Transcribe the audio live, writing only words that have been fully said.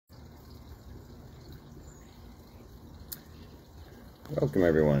Welcome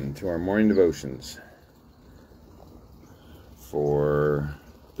everyone to our morning devotions for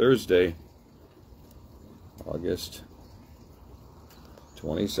Thursday, August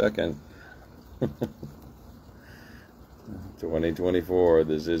 22nd, 2024.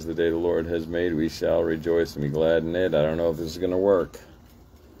 This is the day the Lord has made. We shall rejoice and be glad in it. I don't know if this is going to work.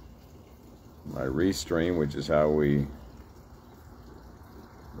 My restream, which is how we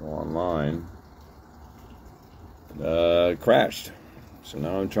go online, crashed. So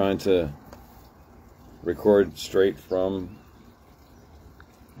now I'm trying to record straight from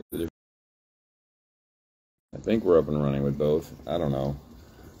I think we're up and running with both. I don't know.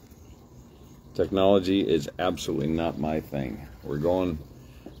 Technology is absolutely not my thing. We're going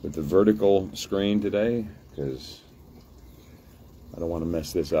with the vertical screen today because I don't want to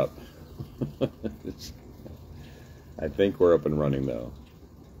mess this up. I think we're up and running though.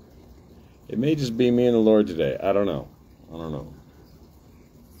 It may just be me and the Lord today. I don't know.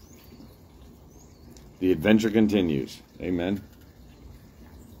 The adventure continues. Amen.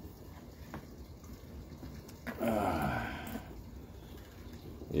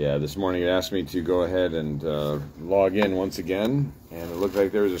 Yeah, this morning it asked me to go ahead and log in once again, and it looked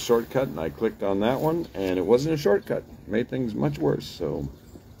like there was a shortcut, and I clicked on that one, and it wasn't a shortcut. It made things much worse, so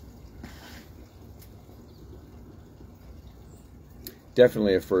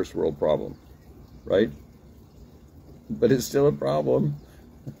definitely a first world problem, right? But it's still a problem.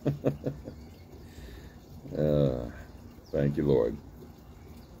 Thank you, Lord.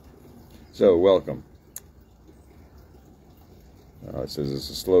 So, welcome. It says it's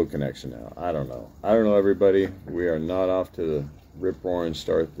a slow connection now. I don't know, everybody. We are not off to the rip-roaring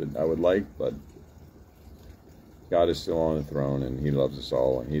start that I would like, but God is still on the throne, and He loves us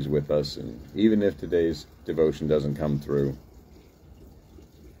all, and He's with us. And even if today's devotion doesn't come through,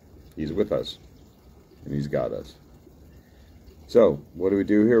 He's with us, and He's got us. So, what do we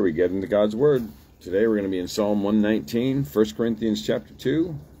do here? We get into God's Word. Today we're going to be in Psalm 119, 1 Corinthians chapter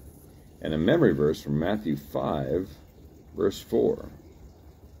 2, and a memory verse from Matthew 5, verse 4.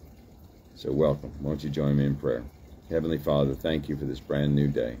 So welcome. Won't you join me in prayer? Heavenly Father, thank you for this brand new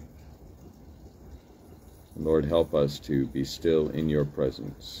day. Lord, help us to be still in your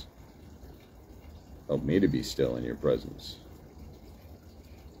presence. Help me to be still in your presence.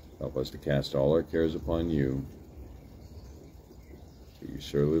 Help us to cast all our cares upon you, for you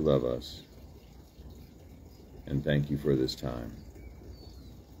surely love us. And thank you for this time.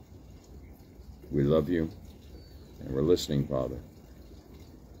 We love you, and we're listening, Father.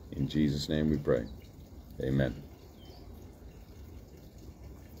 In Jesus' name we pray. Amen.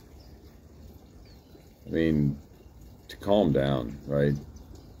 I mean, to calm down, right?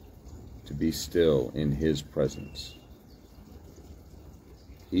 To be still in His presence.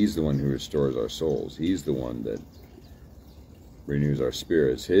 He's the one who restores our souls. He's the one that renews our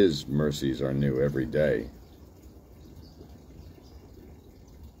spirits. His mercies are new every day.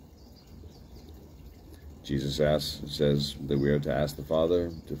 Jesus says that we are to ask the Father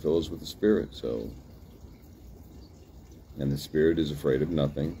to fill us with the Spirit. And the Spirit is afraid of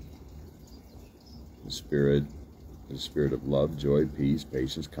nothing. The Spirit is a spirit of love, joy, peace,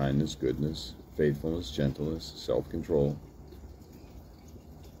 patience, kindness, goodness, faithfulness, gentleness, self-control.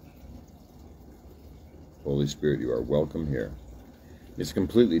 Holy Spirit, you are welcome here. It's a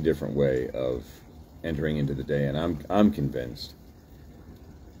completely different way of entering into the day, and I'm convinced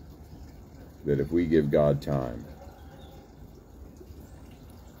that if we give God time,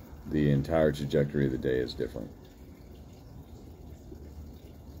 the entire trajectory of the day is different.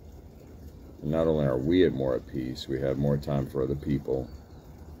 And not only are we more at peace, we have more time for other people,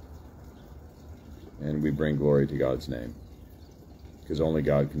 and we bring glory to God's name, because only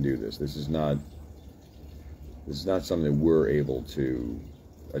God can do this. This is not something that we're able to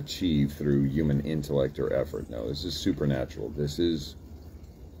achieve through human intellect or effort. No, this is supernatural. This is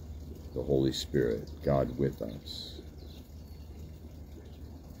the Holy Spirit, God with us.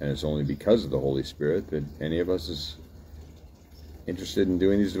 And it's only because of the Holy Spirit that any of us is interested in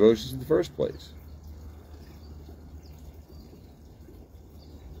doing these devotions in the first place.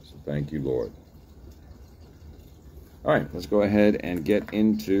 So thank you, Lord. All right, let's go ahead and get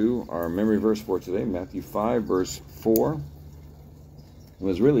into our memory verse for today, Matthew 5, verse 4. It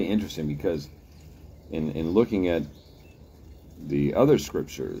was really interesting because in looking at the other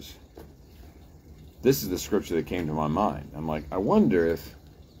scriptures, this is the scripture that came to my mind. I'm like, I wonder if,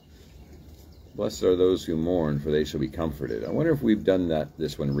 blessed are those who mourn, for they shall be comforted. I wonder if we've done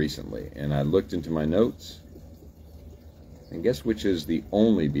this one recently. And I looked into my notes, and guess which is the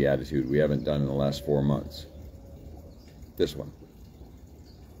only beatitude we haven't done in the last 4 months? This one.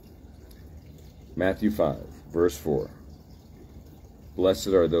 Matthew 5, verse 4. Blessed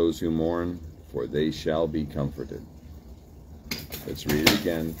are those who mourn, for they shall be comforted. Let's read it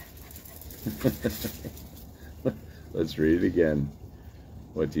again. Let's read it again.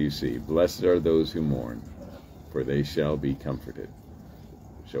 What do you see? Blessed are those who mourn, for they shall be comforted.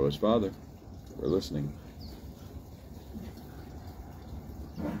 Show us, Father. We're listening.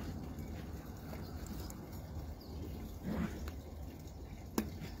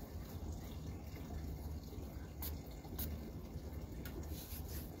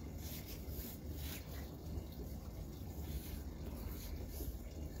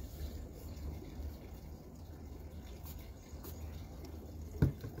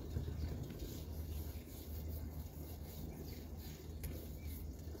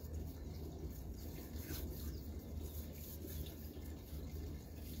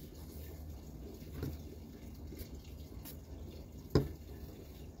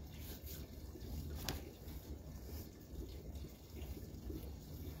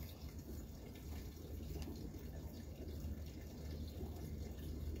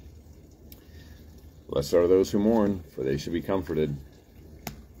 Blessed are those who mourn, for they shall be comforted.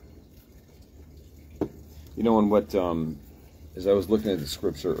 You know, and what, as I was looking at the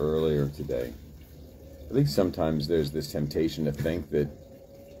scripture earlier today, I think sometimes there's this temptation to think that,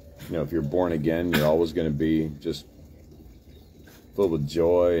 you know, if you're born again, you're always going to be just full of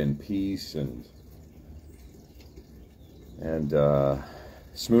joy and peace and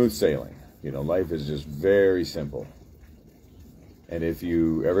smooth sailing. You know, life is just very simple. And if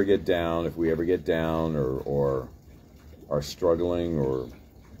you ever get down, if we ever get down or are struggling or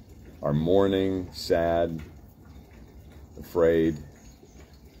are mourning, sad, afraid,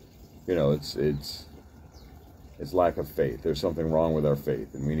 you know, it's lack of faith. There's something wrong with our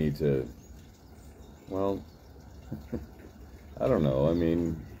faith, and we need to, well, I don't know. I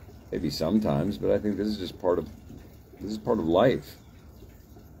mean, maybe sometimes, but I think this is just part of life.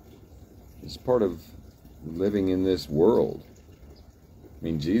 It's part of living in this world. I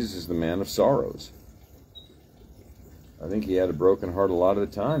mean, Jesus is the man of sorrows. I think he had a broken heart a lot of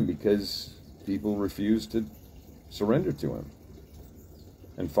the time because people refused to surrender to him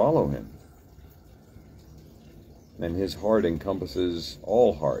and follow him. And his heart encompasses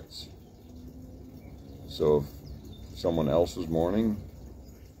all hearts. So if someone else was mourning,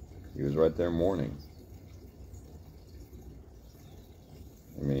 he was right there mourning.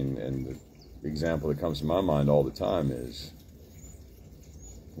 I mean, and the example that comes to my mind all the time is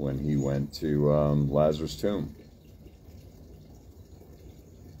when he went to Lazarus' tomb.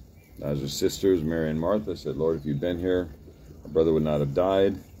 Lazarus' sisters, Mary and Martha, said, Lord, if you'd been here, our brother would not have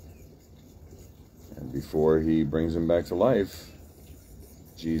died. And before he brings him back to life,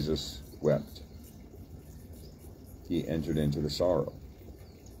 Jesus wept. He entered into the sorrow.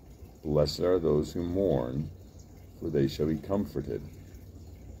 Blessed are those who mourn, for they shall be comforted.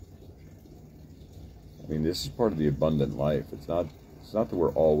 I mean, this is part of the abundant life. It's not that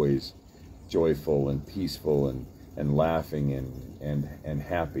we're always joyful and peaceful and laughing and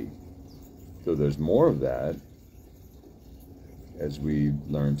happy. So there's more of that as we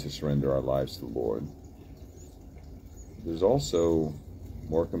learn to surrender our lives to the Lord. There's also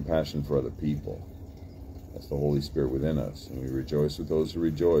more compassion for other people. That's the Holy Spirit within us. And we rejoice with those who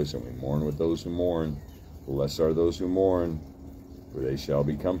rejoice, and we mourn with those who mourn. Blessed are those who mourn, for they shall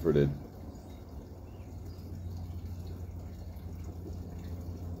be comforted.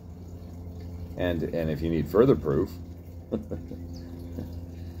 And if you need further proof,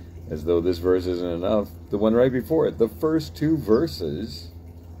 as though this verse isn't enough, the one right before it, the first two verses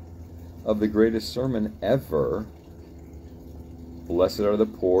of the greatest sermon ever, blessed are the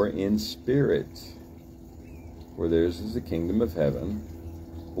poor in spirit, for theirs is the kingdom of heaven.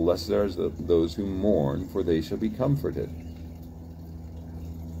 Blessed are those who mourn, for they shall be comforted.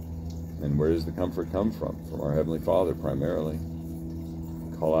 And where does the comfort come from? From our Heavenly Father, primarily.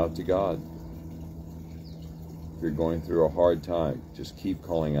 Call out to God. If you're going through a hard time, just keep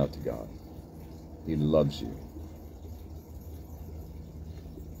calling out to God. He loves you.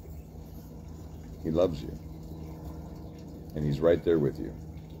 He loves you. And He's right there with you.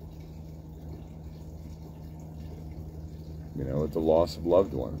 You know, at the loss of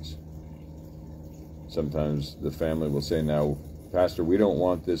loved ones. Sometimes the family will say, now, Pastor, we don't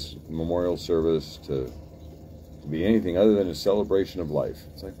want this memorial service to be anything other than a celebration of life.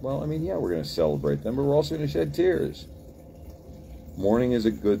 It's like, well, I mean, yeah, we're going to celebrate them, but we're also going to shed tears. Mourning is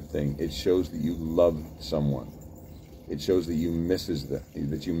a good thing. It shows that you love someone. It shows that you miss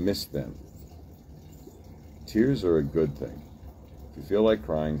them. Tears are a good thing. If you feel like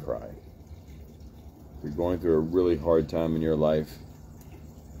crying, cry. If you're going through a really hard time in your life,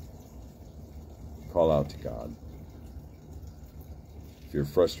 call out to God. If you're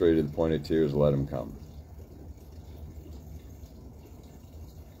frustrated at the point of tears, let them come.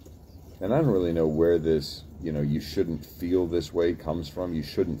 And I don't really know where this, you shouldn't feel this way comes from. You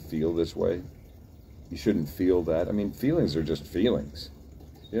shouldn't feel this way. You shouldn't feel that. I mean, feelings are just feelings.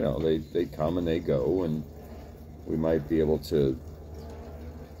 They come and they go, and we might be able to,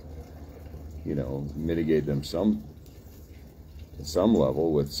 mitigate them at some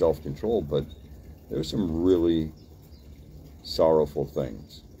level with self-control, but there's some really sorrowful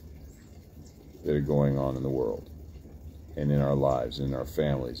things that are going on in the world and in our lives, in our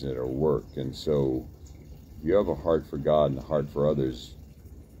families, at our work. And so if you have a heart for God and a heart for others,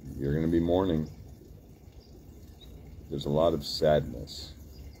 you're going to be mourning. There's a lot of sadness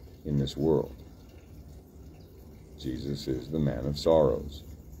in this world. Jesus is the man of sorrows.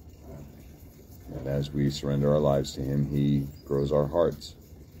 And as we surrender our lives to him, he grows our hearts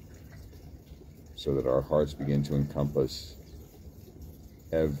so that our hearts begin to encompass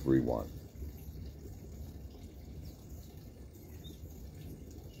everyone.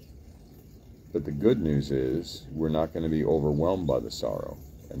 But the good news is we're not going to be overwhelmed by the sorrow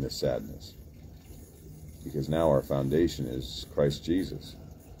and the sadness, because now our foundation is Christ Jesus.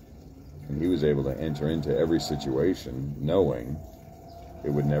 And he was able to enter into every situation knowing it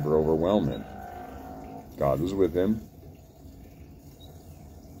would never overwhelm him. God was with him,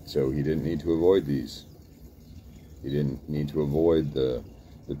 so he didn't need to avoid these. He didn't need to avoid the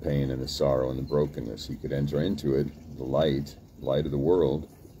pain and the sorrow and the brokenness. He could enter into it, the light of the world,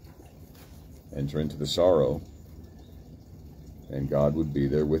 enter into the sorrow, and God would be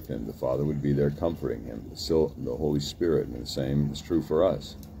there with him. The Father would be there comforting him, the Holy Spirit, and the same is true for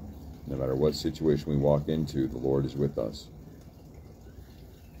us. No matter what situation we walk into, the Lord is with us.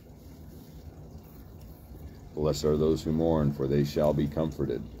 Blessed are those who mourn, for they shall be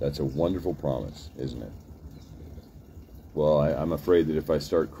comforted. That's a wonderful promise, isn't it? Well, I'm afraid that if I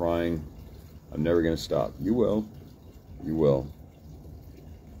start crying, I'm never going to stop. You will. You will.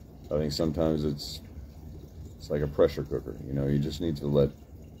 I think sometimes it's like a pressure cooker. You just need to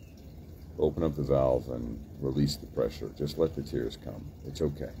open up the valve and release the pressure. Just let the tears come. It's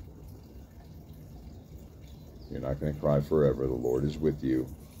okay. You're not going to cry forever. The Lord is with you.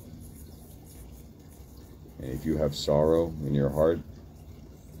 And if you have sorrow in your heart,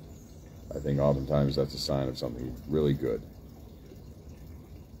 I think oftentimes that's a sign of something really good.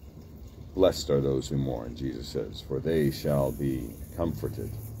 Blessed are those who mourn, Jesus says, for they shall be comforted.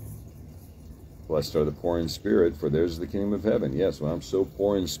 Blessed are the poor in spirit, for theirs is the kingdom of heaven. Yes, when I'm so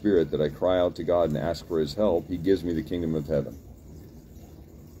poor in spirit that I cry out to God and ask for his help, he gives me the kingdom of heaven.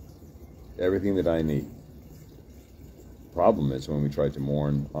 Everything that I need. Problem is when we try to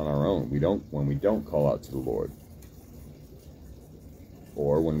mourn on our own. When we don't call out to the Lord.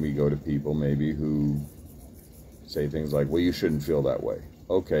 Or when we go to people maybe who say things like, well, you shouldn't feel that way.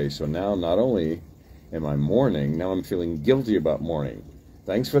 Okay, so now not only am I mourning, now I'm feeling guilty about mourning.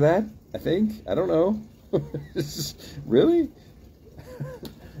 Thanks for that, I think. I don't know. Really?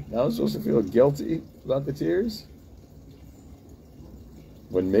 Now I'm supposed to feel guilty about the tears?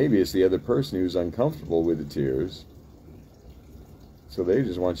 When maybe it's the other person who's uncomfortable with the tears. So they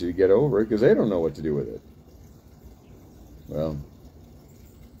just want you to get over it because they don't know what to do with it. Well,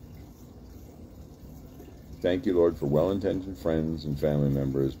 thank you, Lord, for well-intentioned friends and family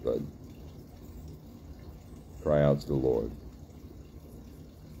members, but cry out to the Lord.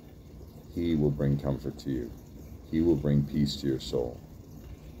 He will bring comfort to you. He will bring peace to your soul.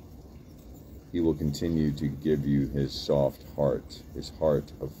 He will continue to give you his soft heart, his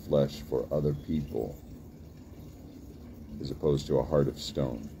heart of flesh for other people, as opposed to a heart of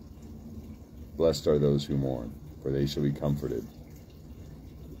stone. Blessed are those who mourn, for they shall be comforted.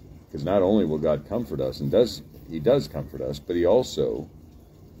 Because not only will God comfort us, and he does comfort us, but he also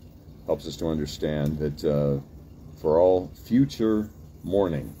helps us to understand that for all future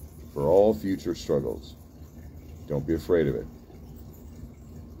mourning, for all future struggles, don't be afraid of it.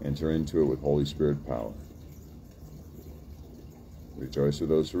 Enter into it with Holy Spirit power. Rejoice with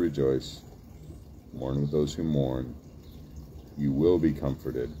those who rejoice. Mourn with those who mourn. You will be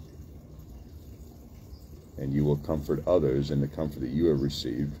comforted, and you will comfort others in the comfort that you have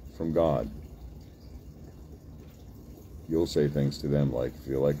received from God. You'll say things to them like, if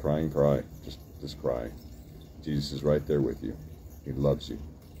you feel like crying, cry. Just cry. Jesus is right there with you. He loves you.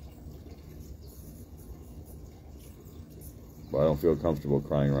 Well, I don't feel comfortable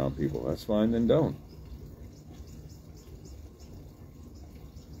crying around people. That's fine, then don't.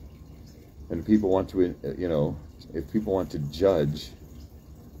 And if people want to, if people want to judge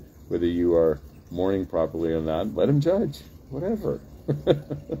whether you are mourning properly or not, let them judge. Whatever.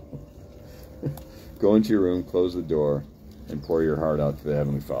 Go into your room, close the door, and pour your heart out to the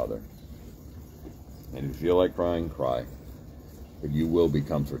Heavenly Father. And if you feel like crying, cry. But you will be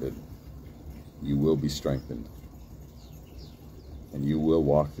comforted. You will be strengthened. And you will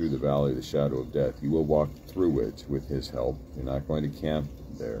walk through the valley of the shadow of death. You will walk through it with His help. You're not going to camp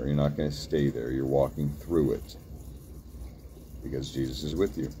there. You're not going to stay there. You're walking through it. Because Jesus is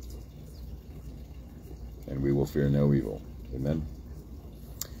with you. And we will fear no evil. Amen?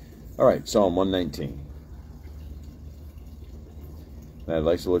 All right, Psalm 119. And I'd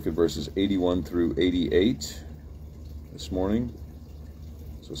like to look at verses 81 through 88 this morning.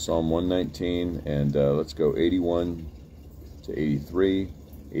 So Psalm 119, and let's go 81 to 83,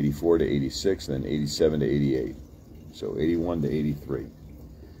 84 to 86, and then 87 to 88. So 81 to 83.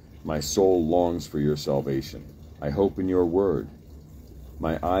 My soul longs for your salvation. I hope in your word.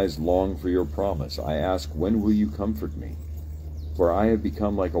 My eyes long for your promise. I ask, when will you comfort me? For I have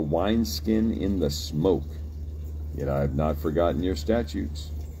become like a wineskin in the smoke, yet I have not forgotten your statutes.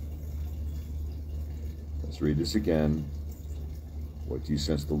 Let's read this again. What do you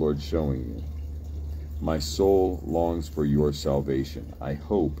sense the Lord showing you? My soul longs for your salvation. I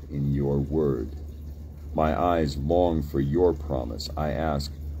hope in your word. My eyes long for your promise. I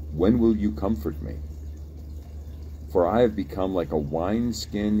ask, when will you comfort me? For I have become like a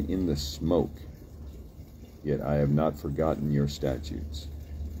wineskin in the smoke, yet I have not forgotten your statutes.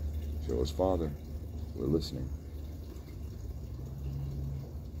 Show us, Father. We're listening.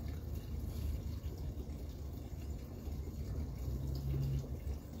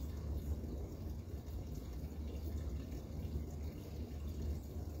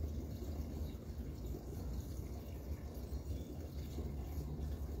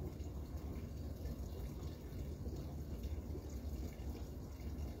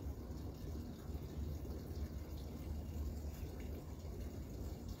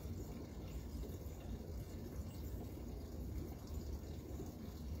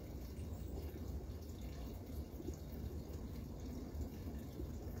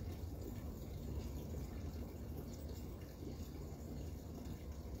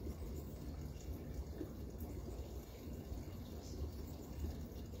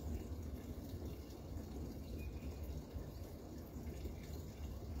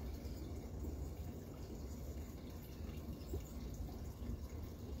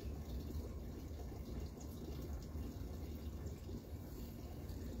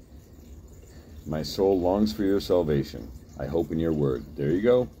 My soul longs for your salvation. I hope in your word. There you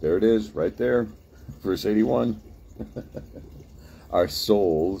go. There it is, right there. Verse 81. Our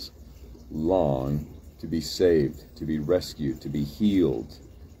souls long to be saved, to be rescued, to be healed.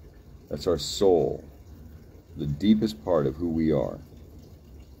 That's our soul, the deepest part of who we are.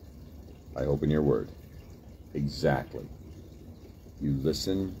 I hope in your word. Exactly. You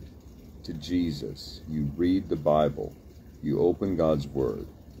listen to Jesus. You read the Bible. You open God's word.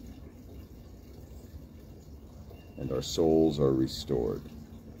 And our souls are restored.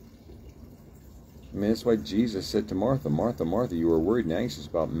 I mean, that's why Jesus said to Martha, Martha, Martha, you are worried and anxious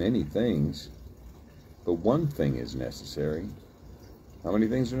about many things, but one thing is necessary. How many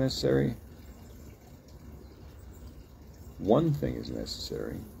things are necessary? One thing is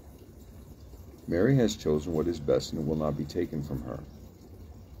necessary. Mary has chosen what is best and it will not be taken from her.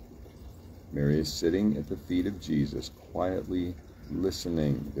 Mary is sitting at the feet of Jesus, quietly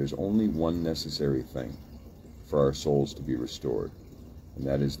listening. There's only one necessary thing for our souls to be restored, and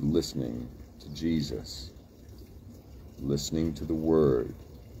that is listening to Jesus, listening to the Word.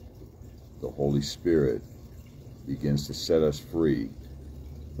 The Holy Spirit begins to set us free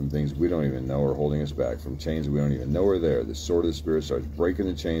from things we don't even know are holding us back, from chains we don't even know are there. The sword of the Spirit starts breaking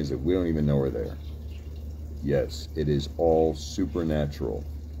the chains that we don't even know are there. Yes, it is all supernatural.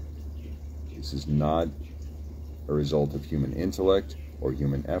 This is not a result of human intellect or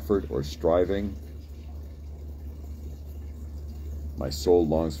human effort or striving. My soul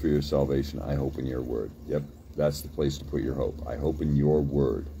longs for your salvation. I hope in your word. Yep, that's the place to put your hope. I hope in your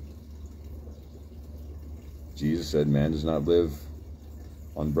word. Jesus said, man does not live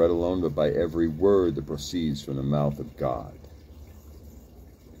on bread alone, but by every word that proceeds from the mouth of God.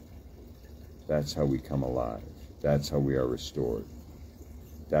 That's how we come alive. That's how we are restored.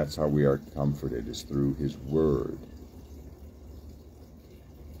 That's how we are comforted, is through His word.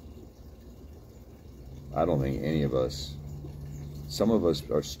 I don't think any of us, some of us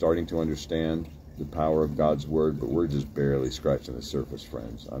are starting to understand the power of God's word, but we're just barely scratching the surface,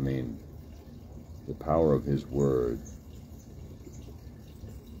 friends. I mean, the power of His word.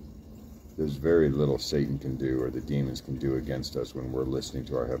 There's very little Satan can do or the demons can do against us when we're listening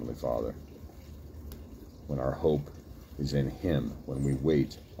to our Heavenly Father. When our hope is in him, when we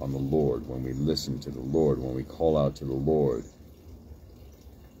wait on the Lord, when we listen to the Lord, when we call out to the Lord.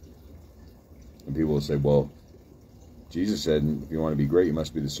 And people will say, well, Jesus said, if you want to be great, you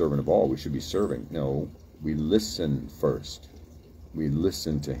must be the servant of all. We should be serving. No, we listen first. We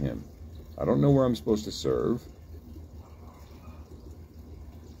listen to him. I don't know where I'm supposed to serve.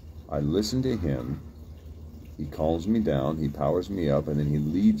 I listen to him. He calms me down. He powers me up. And then he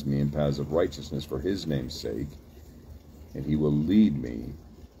leads me in paths of righteousness for his name's sake. And he will lead me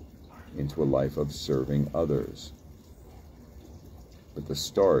into a life of serving others. But the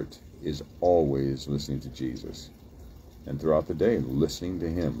start is always listening to Jesus. And throughout the day, listening to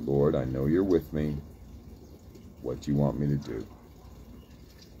him. Lord, I know you're with me. What do you want me to do?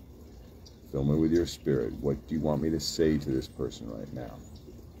 Fill me with your spirit. What do you want me to say to this person right now?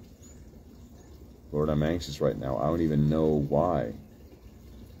 Lord, I'm anxious right now. I don't even know why.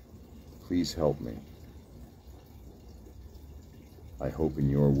 Please help me. I hope in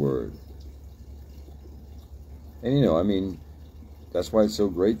your word. And you know, I mean, that's why it's so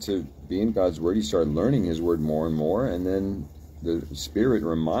great to be in God's word. You start learning his word more and more, and then the Spirit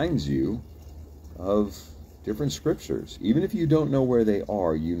reminds you of different scriptures. Even if you don't know where they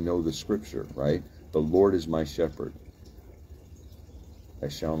are, you know the scripture, right? The Lord is my shepherd. I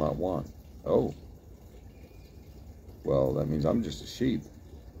shall not want. Oh. Well, that means I'm just a sheep.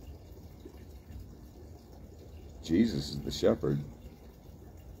 Jesus is the shepherd.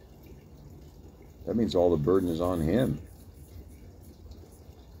 That means all the burden is on him.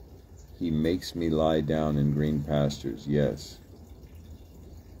 He makes me lie down in green pastures. Yes.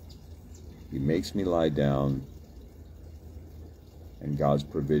 He makes me lie down, and God's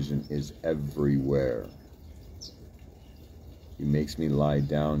provision is everywhere. He makes me lie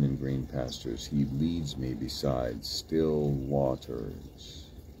down in green pastures. He leads me beside still waters.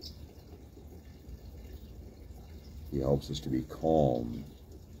 He helps us to be calm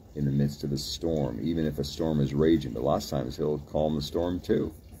in the midst of a storm, even if a storm is raging. But lots of times he'll calm the storm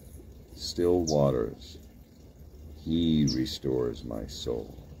too. Still waters. He restores my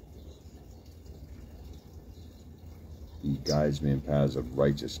soul. He guides me in paths of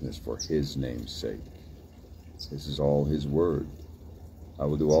righteousness for his name's sake. This is all his word. I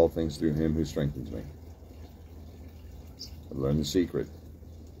will do all things through him who strengthens me. I've learned the secret.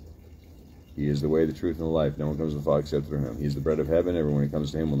 He is the way, the truth, and the life. No one comes to the Father except through him. He is the bread of heaven. Everyone who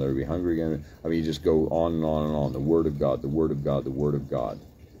comes to him will never be hungry again. I mean, you just go on and on and on. The word of God, the word of God, the word of God.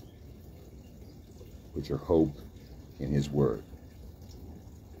 Put your hope in his word.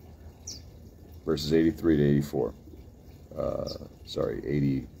 Verses 83 to 84.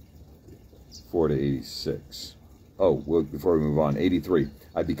 84 to 86. Oh, well, before we move on, 83.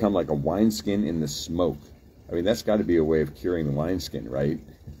 I become like a wineskin in the smoke. I mean, that's got to be a way of curing the wineskin, right?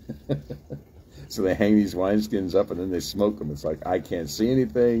 So they hang these wineskins up and then they smoke them. It's like, I can't see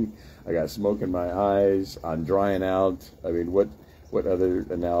anything. I got smoke in my eyes. I'm drying out. I mean, what other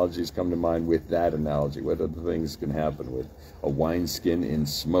analogies come to mind with that analogy? What other things can happen with a wineskin in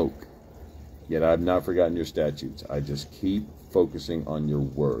smoke? Yet I have not forgotten your statutes. I just keep focusing on your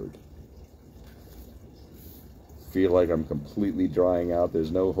word. Feel like I'm completely drying out.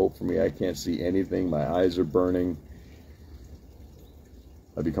 There's no hope for me. I can't see anything. My eyes are burning.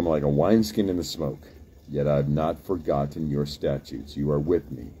 I become like a wineskin in the smoke. Yet I have not forgotten your statutes. You are with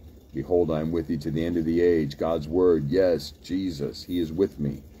me. Behold, I am with you to the end of the age. God's word, yes, Jesus, he is with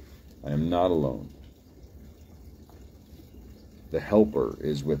me. I am not alone. The Helper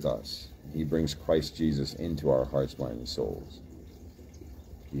is with us. He brings Christ Jesus into our hearts, minds, and souls.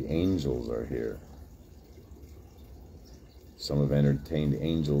 The angels are here. Some have entertained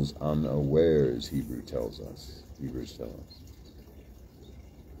angels unawares, Hebrews tell us.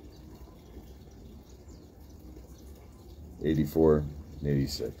 84 and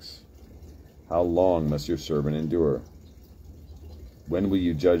 86. How long must your servant endure? When will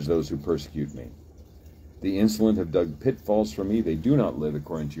you judge those who persecute me? The insolent have dug pitfalls for me. They do not live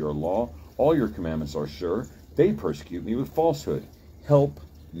according to your law. All your commandments are sure. They persecute me with falsehood. Help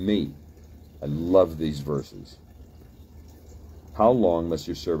me. I love these verses. How long must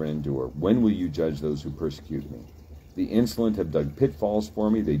your servant endure? When will you judge those who persecute me? The insolent have dug pitfalls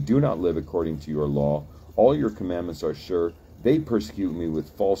for me. They do not live according to your law. All your commandments are sure. They persecute me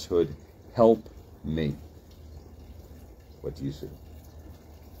with falsehood. Help me. What do you see?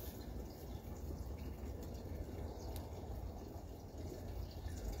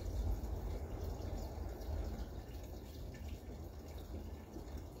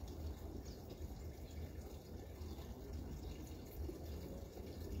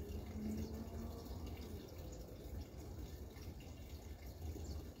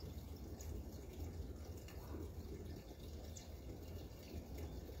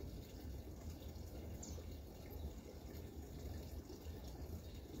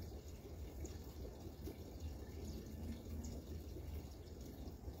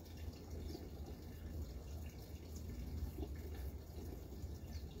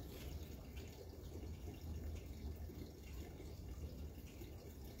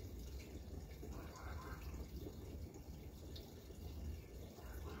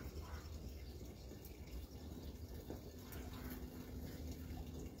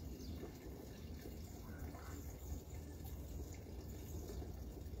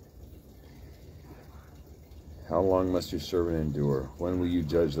 How long must your servant endure? When will you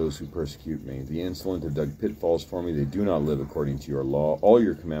judge those who persecute me? The insolent have dug pitfalls for me. They do not live according to your law. All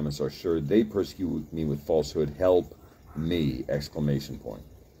your commandments are sure. They persecute me with falsehood. Help me! Exclamation point.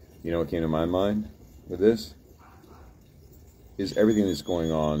 You know what came to my mind with this? Is everything that's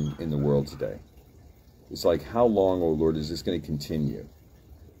going on in the world today. It's like, how long, oh Lord, is this going to continue?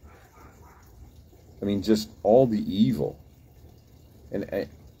 I mean, just all the evil. And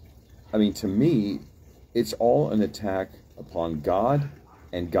I mean, to me, it's all an attack upon God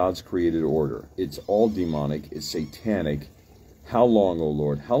and God's created order. It's all demonic. It's satanic. How long, oh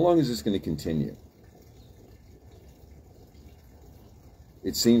Lord? How long is this going to continue?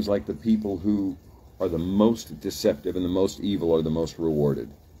 It seems like the people who are the most deceptive and the most evil are the most rewarded.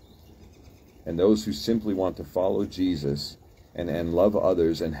 And those who simply want to follow Jesus and love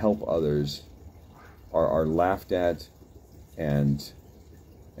others and help others are laughed at and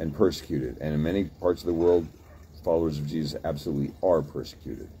persecuted. And in many parts of the world, followers of Jesus absolutely are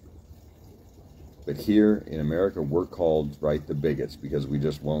persecuted. But here in America, we're called, right, the bigots, because we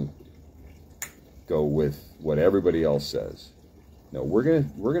just won't go with what everybody else says. No, we're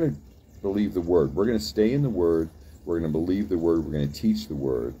gonna believe the Word. We're gonna stay in the Word. We're gonna believe the Word. We're gonna teach the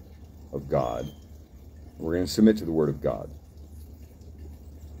Word of God. We're gonna submit to the Word of God.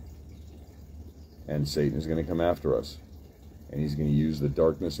 And Satan is gonna come after us. And he's going to use the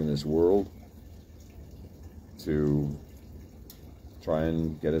darkness in this world to try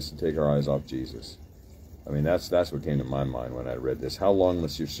and get us to take our eyes off Jesus. I mean, that's what came to my mind when I read this. How long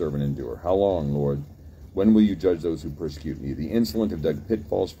must your servant endure? How long, Lord? When will you judge those who persecute me? The insolent have dug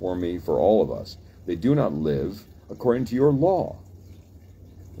pitfalls for me, for all of us. They do not live according to your law.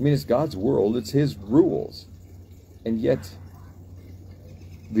 I mean, it's God's world. It's his rules. And yet,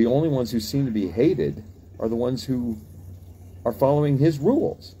 the only ones who seem to be hated are the ones who are following his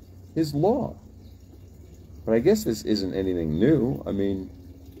rules, his law. But I guess this isn't anything new. I mean,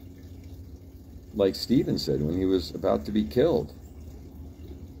 like Stephen said when he was about to be killed,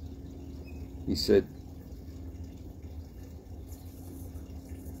 he said,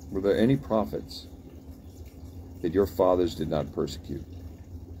 were there any prophets that your fathers did not persecute?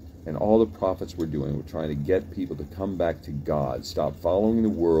 And all the prophets were doing were trying to get people to come back to God, stop following the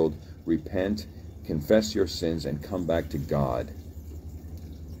world, repent, confess your sins, and come back to God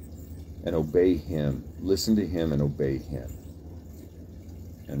and obey him. Listen to him and obey him.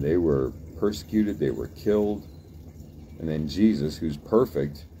 And they were persecuted, they were killed. And then Jesus, who's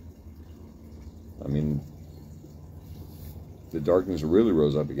perfect, I mean, the darkness really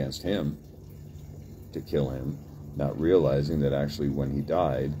rose up against him to kill him, not realizing that actually when he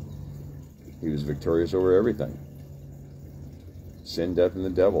died, he was victorious over everything. Sin, death, and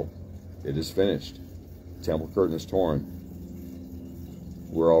the devil. It is finished. Temple curtain is torn.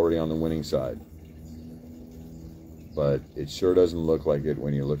 We're already on the winning side. But it sure doesn't look like it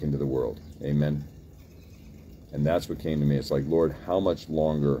when you look into the world. Amen. And that's what came to me. It's like, Lord, how much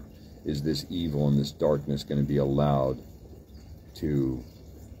longer is this evil and this darkness going to be allowed to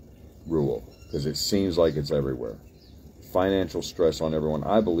rule? Because it seems like it's everywhere. Financial stress on everyone.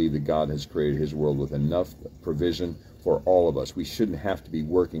 I believe that God has created his world with enough provision for all of us. We shouldn't have to be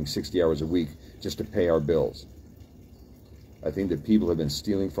working 60 hours a week just to pay our bills. I think that people have been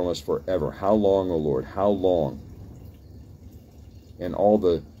stealing from us forever. How long, O Lord? How long? And all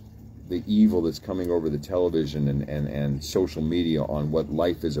the evil that's coming over the television and social media on what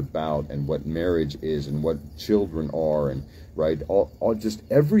life is about and what marriage is and what children are, and right, all just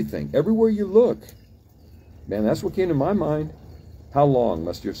everything, everywhere you look. Man, that's what came to my mind. How long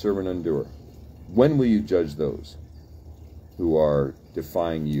must your servant endure? When will you judge those who are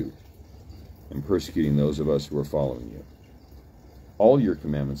defying you and persecuting those of us who are following you? All your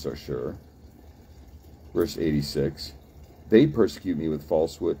commandments are sure. Verse 86, they persecute me with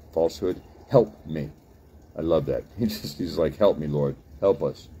falsehood. Help me. I love that. He's like, help me, Lord. Help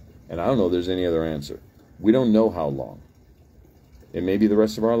us. And I don't know if there's any other answer. We don't know how long. It may be the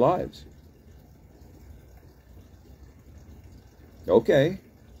rest of our lives. Okay.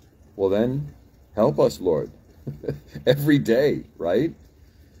 Well then, help us, Lord. Every day, right?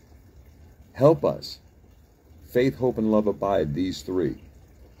 Help us. Faith, hope, and love abide, these three.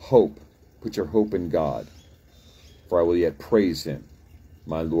 Hope. Put your hope in God. For I will yet praise him,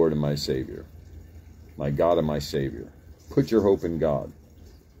 my Lord and my Savior. My God and my Savior. Put your hope in God.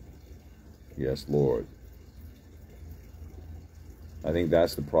 Yes, Lord. I think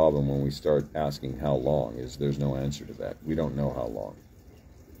that's the problem when we start asking how long, is there's no answer to that. We don't know how long.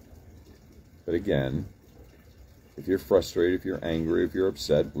 But again, if you're frustrated, if you're angry, if you're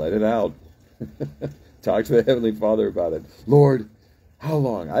upset, let it out. Talk to the Heavenly Father about it. Lord, how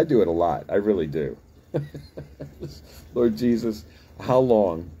long? I do it a lot. I really do. Lord Jesus, how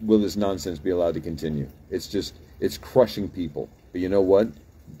long will this nonsense be allowed to continue? It's crushing people. But you know what?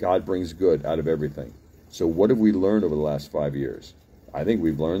 God brings good out of everything. So what have we learned over the last 5 years? I think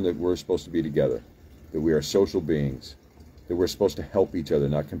we've learned that we're supposed to be together, that we are social beings, that we're supposed to help each other,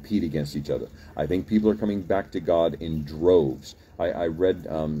 not compete against each other. I think people are coming back to God in droves. I read,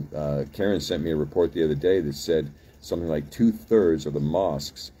 Karen sent me a report the other day that said something like 2/3 of the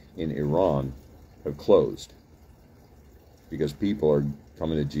mosques in Iran have closed because people are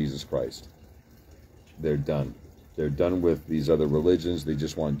coming to Jesus Christ. They're done. They're done with these other religions. They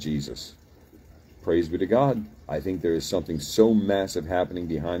just want Jesus. Praise be to God. I think there is something so massive happening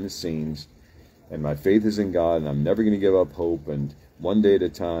behind the scenes, and my faith is in God, and I'm never going to give up hope, and one day at a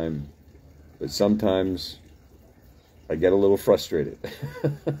time. But sometimes I get a little frustrated.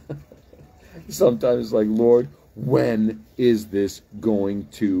 Sometimes it's like, Lord, when is this going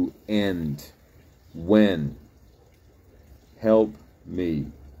to end? When? Help me.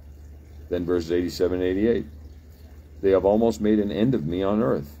 Then verses 87 and 88. They have almost made an end of me on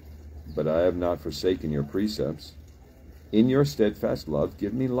earth, but I have not forsaken your precepts. In your steadfast love,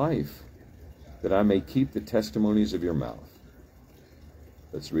 give me life, that I may keep the testimonies of your mouth.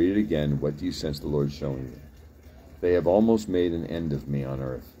 Let's read it again. What do you sense the Lord showing you? They have almost made an end of me on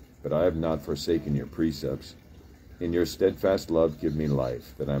earth, but I have not forsaken your precepts. In your steadfast love, give me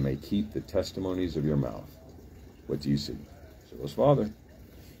life, that I may keep the testimonies of your mouth. What do you see? So it was Father.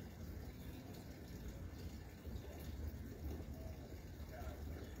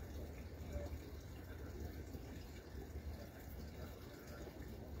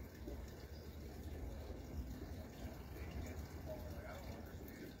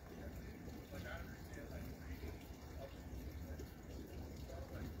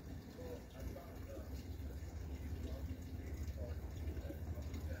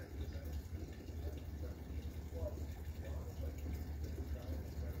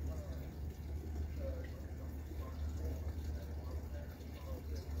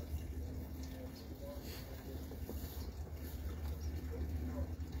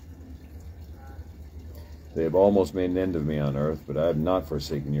 They have almost made an end of me on earth, but I have not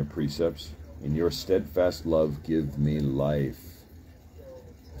forsaken your precepts. In your steadfast love, give me life.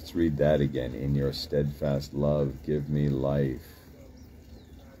 Let's read that again. In your steadfast love, give me life,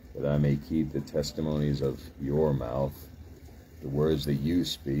 that I may keep the testimonies of your mouth, the words that you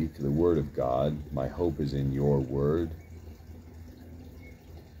speak, the word of God. My hope is in your word.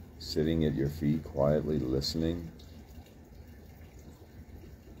 Sitting at your feet, quietly listening.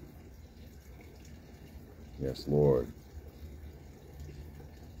 Yes, Lord.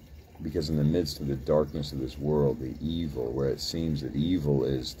 Because in the midst of the darkness of this world, the evil, where it seems that evil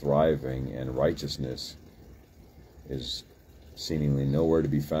is thriving and righteousness is seemingly nowhere to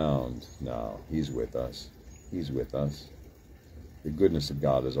be found, no, He's with us. He's with us. The goodness of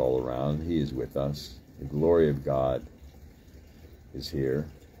God is all around. He is with us. The glory of God is here.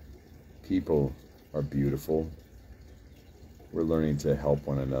 People are beautiful. We're learning to help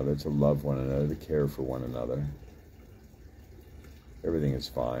one another, to love one another, to care for one another. Everything is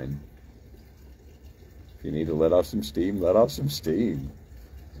fine. If you need to let off some steam, let off some steam.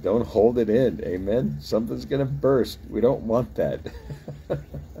 Don't hold it in. Amen? Something's going to burst. We don't want that.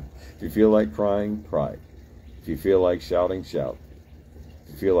 If you feel like crying, cry. If you feel like shouting, shout.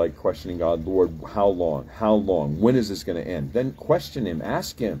 If you feel like questioning God, Lord, how long? How long? When is this going to end? Then question Him.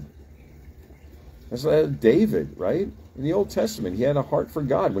 Ask Him. That's like David, right? In the Old Testament, he had a heart for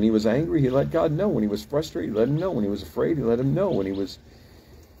God. When he was angry, he let God know. When he was frustrated, he let Him know. When he was afraid, he let Him know. When he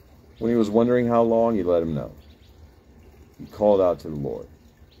was wondering how long, he let Him know. He called out to the Lord.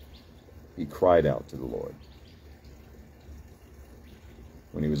 He cried out to the Lord.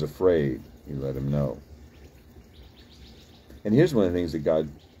 When he was afraid, he let Him know. And here's one of the things that God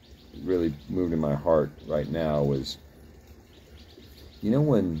really moved in my heart right now was, you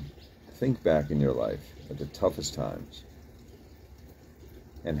know, think back in your life at the toughest times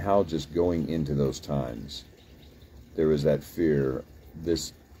and how just going into those times there was that fear,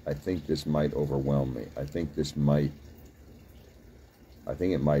 I think this might overwhelm me. I think it might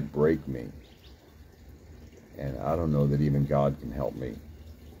break me. And I don't know that even God can help me.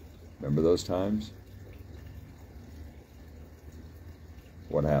 Remember those times?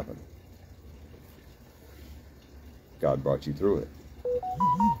 What happened? God brought you through it.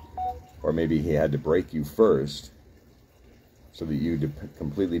 Or maybe He had to break you first so that you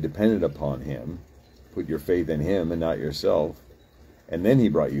completely depended upon Him, put your faith in Him and not yourself, and then He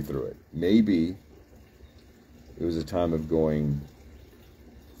brought you through it. Maybe it was a time of going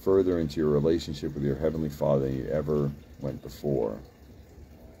further into your relationship with your Heavenly Father than you ever went before.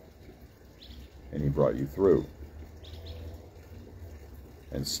 and he brought you through.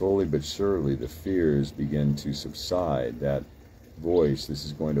 And slowly but surely the fears begin to subside. That voice, this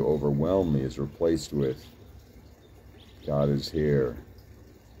is going to overwhelm me, is replaced with, God is here.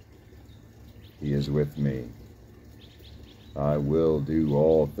 He is with me. I will do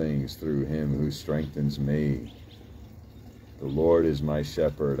all things through him who strengthens me. The Lord is my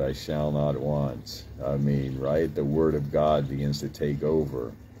shepherd, I shall not want. I mean, right? The Word of God begins to take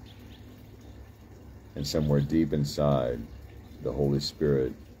over. And somewhere deep inside, the Holy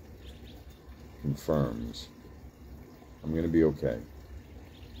Spirit confirms, I'm going to be okay.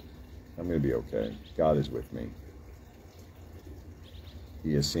 I'm going to be okay. God is with me.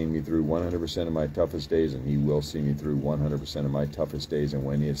 He has seen me through 100% of my toughest days, and he will see me through 100% of my toughest days. And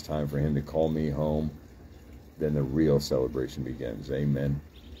when it's time for him to call me home, then the real celebration begins. Amen.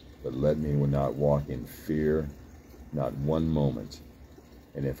 But let me not walk in fear, not one moment.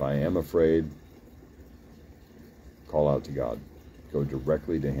 And if I am afraid, call out to God. Go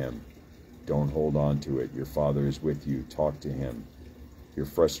directly to him. Don't hold on to it. Your Father is with you. Talk to him. If you're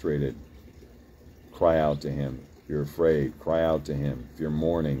frustrated, cry out to him. If you're afraid, cry out to him. If you're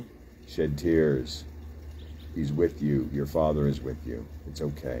mourning, shed tears. He's with you. Your Father is with you. It's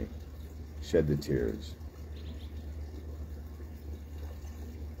okay. Shed the tears.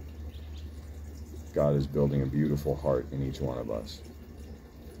 God is building a beautiful heart in each one of us.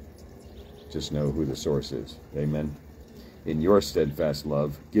 Just know who the source is. Amen. In your steadfast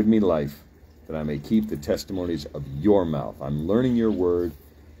love, give me life, that I may keep the testimonies of your mouth. I'm learning your word,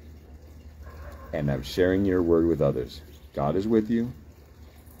 and I'm sharing your word with others. God is with you.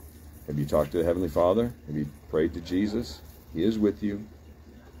 Have you talked to the Heavenly Father? Have you prayed to Jesus? He is with you.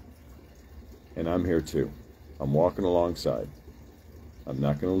 And I'm here too. I'm walking alongside. I'm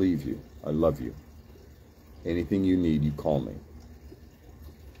not going to leave you. I love you. Anything you need, you call me.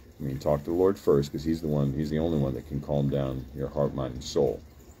 I mean, talk to the Lord first, because he's the only one that can calm down your heart, mind, and soul.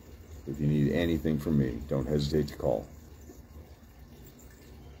 If you need anything from me, don't hesitate to call.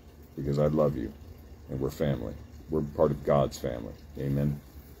 Because I love you, and we're family. We're part of God's family. Amen.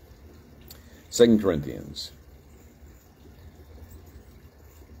 2 Corinthians.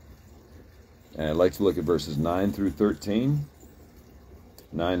 And I'd like to look at verses 9 through 13.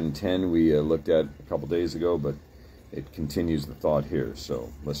 9 and 10 we looked at a couple days ago, but it continues the thought here. So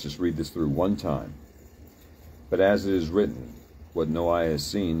let's just read this through one time. But as it is written, what no eye has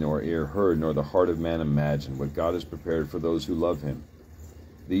seen, nor ear heard, nor the heart of man imagined, what God has prepared for those who love him.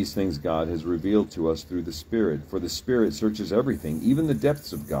 These things God has revealed to us through the Spirit. For the Spirit searches everything, even the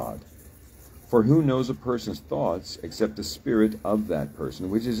depths of God. For who knows a person's thoughts except the spirit of that person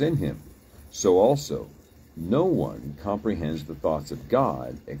which is in him? So also, no one comprehends the thoughts of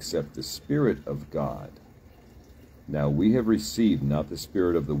God except the Spirit of God. Now we have received not the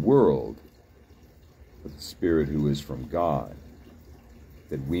spirit of the world, but the Spirit who is from God,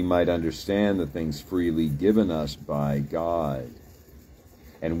 that we might understand the things freely given us by God.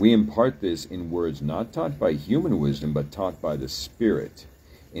 And we impart this in words not taught by human wisdom, but taught by the Spirit,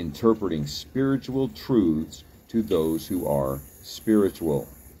 interpreting spiritual truths to those who are spiritual.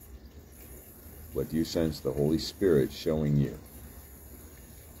 What do you sense the Holy Spirit showing you?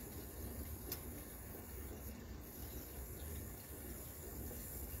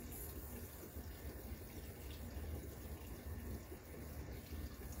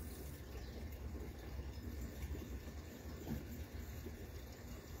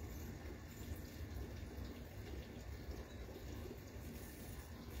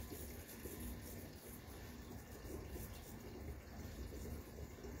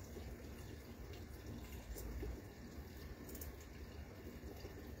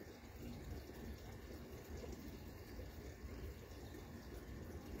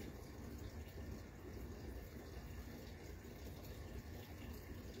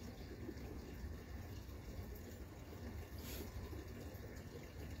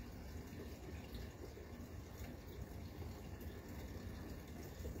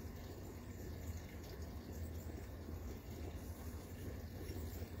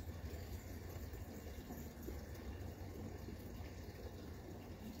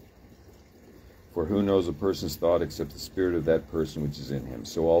 For who knows a person's thought except the spirit of that person which is in him?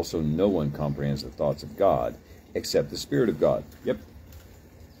 So also no one comprehends the thoughts of God except the Spirit of God. Yep.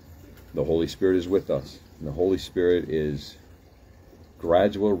 The Holy Spirit is with us. And the Holy Spirit is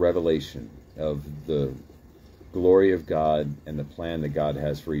gradual revelation of the glory of God and the plan that God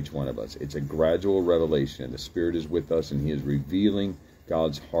has for each one of us. It's a gradual revelation. And the Spirit is with us, and he is revealing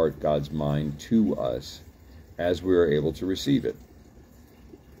God's heart, God's mind to us as we are able to receive it.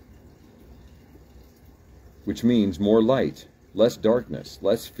 Which means more light, less darkness,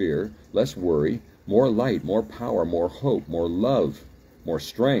 less fear, less worry, more light, more power, more hope, more love, more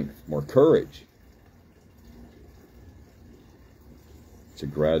strength, more courage. It's a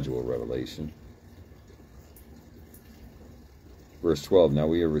gradual revelation. Verse 12, now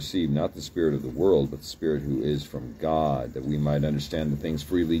we have received not the spirit of the world, but the Spirit who is from God, that we might understand the things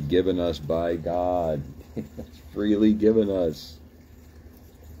freely given us by God. It's freely given us.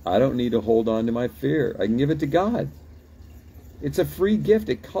 I don't need to hold on to my fear. I can give it to God. It's a free gift.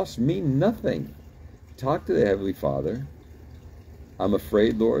 It costs me nothing. Talk to the Heavenly Father. I'm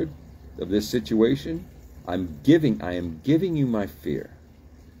afraid, Lord, of this situation. I am giving you my fear.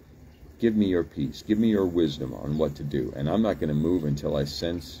 Give me your peace. Give me your wisdom on what to do. And I'm not going to move until I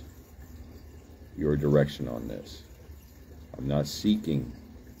sense your direction on this. I'm not seeking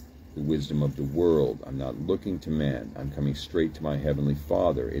the wisdom of the world. I'm not looking to man. I'm coming straight to my Heavenly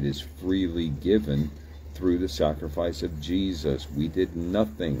Father. It is freely given through the sacrifice of Jesus. We did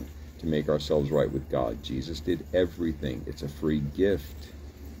nothing to make ourselves right with God. Jesus did everything. It's a free gift.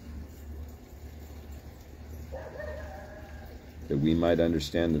 That we might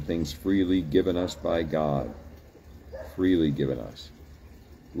understand the things freely given us by God. Freely given us.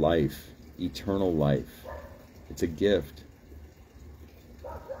 Life, eternal life. It's a gift.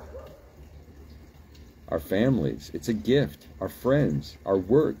 Our families, it's a gift. Our friends, our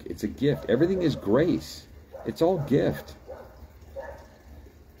work, it's a gift. Everything is grace. It's all gift.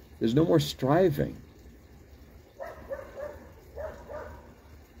 There's no more striving.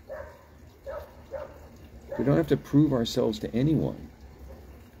 We don't have to prove ourselves to anyone.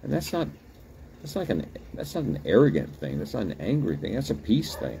 And that's not an arrogant thing. That's not an angry thing. That's a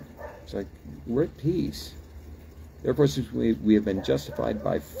peace thing. It's like we're at peace. Therefore, since we have been justified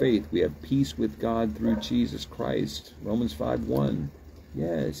by faith, we have peace with God through Jesus Christ. Romans 5:1.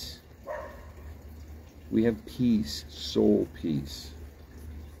 Yes. We have peace, soul peace.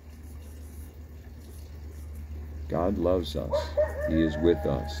 God loves us. He is with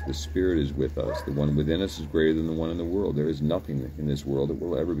us. The Spirit is with us. The one within us is greater than the one in the world. There is nothing in this world that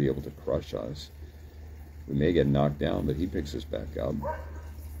will ever be able to crush us. We may get knocked down, but He picks us back up.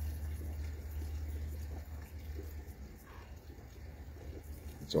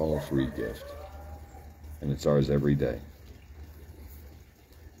 It's all a free gift. And it's ours every day.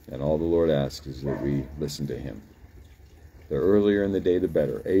 And all the Lord asks is that we listen to Him. The earlier in the day, the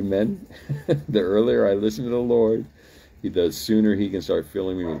better. Amen? The earlier I listen to the Lord, the sooner He can start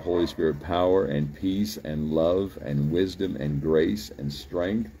filling me with Holy Spirit power and peace and love and wisdom and grace and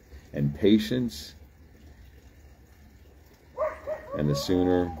strength and patience. And the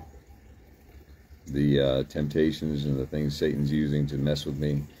sooner the temptations and the things Satan's using to mess with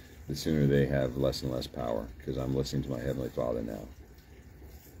me, the sooner they have less and less power, because I'm listening to my Heavenly Father now.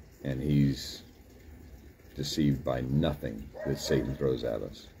 And He's deceived by nothing that Satan throws at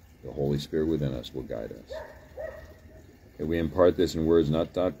us. The Holy Spirit within us will guide us. And we impart this in words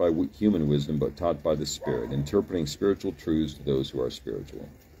not taught by human wisdom, but taught by the Spirit, interpreting spiritual truths to those who are spiritual.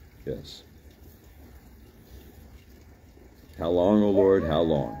 Yes. How long, O Lord, how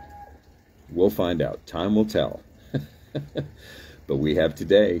long? We'll find out. Time will tell. But we have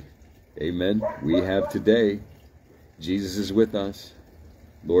today. Amen. We have today. Jesus is with us.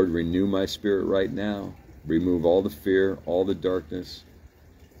 Lord, renew my spirit right now. Remove all the fear, all the darkness.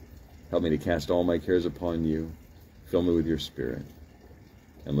 Help me to cast all my cares upon you. Fill me with your Spirit.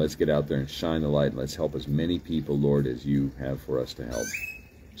 And let's get out there and shine the light. And let's help as many people, Lord, as you have for us to help.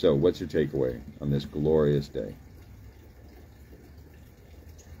 So, what's your takeaway on this glorious day?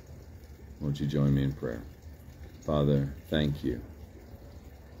 Won't you join me in prayer? Father, thank you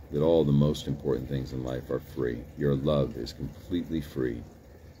that all the most important things in life are free. Your love is completely free.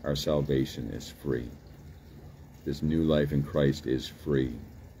 Our salvation is free. This new life in Christ is free.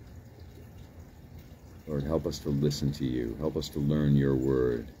 Lord, help us to listen to you. Help us to learn your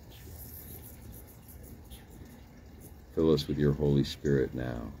word. Fill us with your Holy Spirit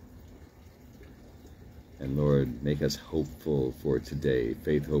now. And Lord, make us hopeful for today.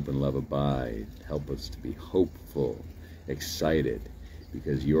 Faith, hope, and love abide. Help us to be hopeful, excited,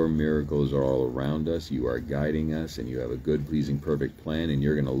 because your miracles are all around us. You are guiding us, and you have a good, pleasing, perfect plan, and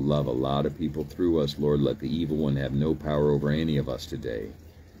you're going to love a lot of people through us. Lord, let the evil one have no power over any of us today.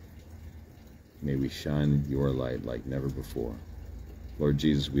 May we shine your light like never before. Lord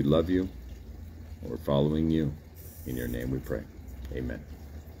Jesus, we love you, and we're following you. In your name we pray. Amen.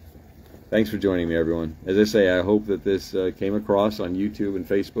 Thanks for joining me, everyone. As I say, I hope that this came across on YouTube and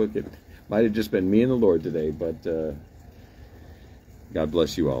Facebook. It might have just been me and the Lord today, but God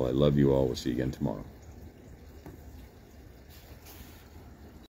bless you all. I love you all. We'll see you again tomorrow.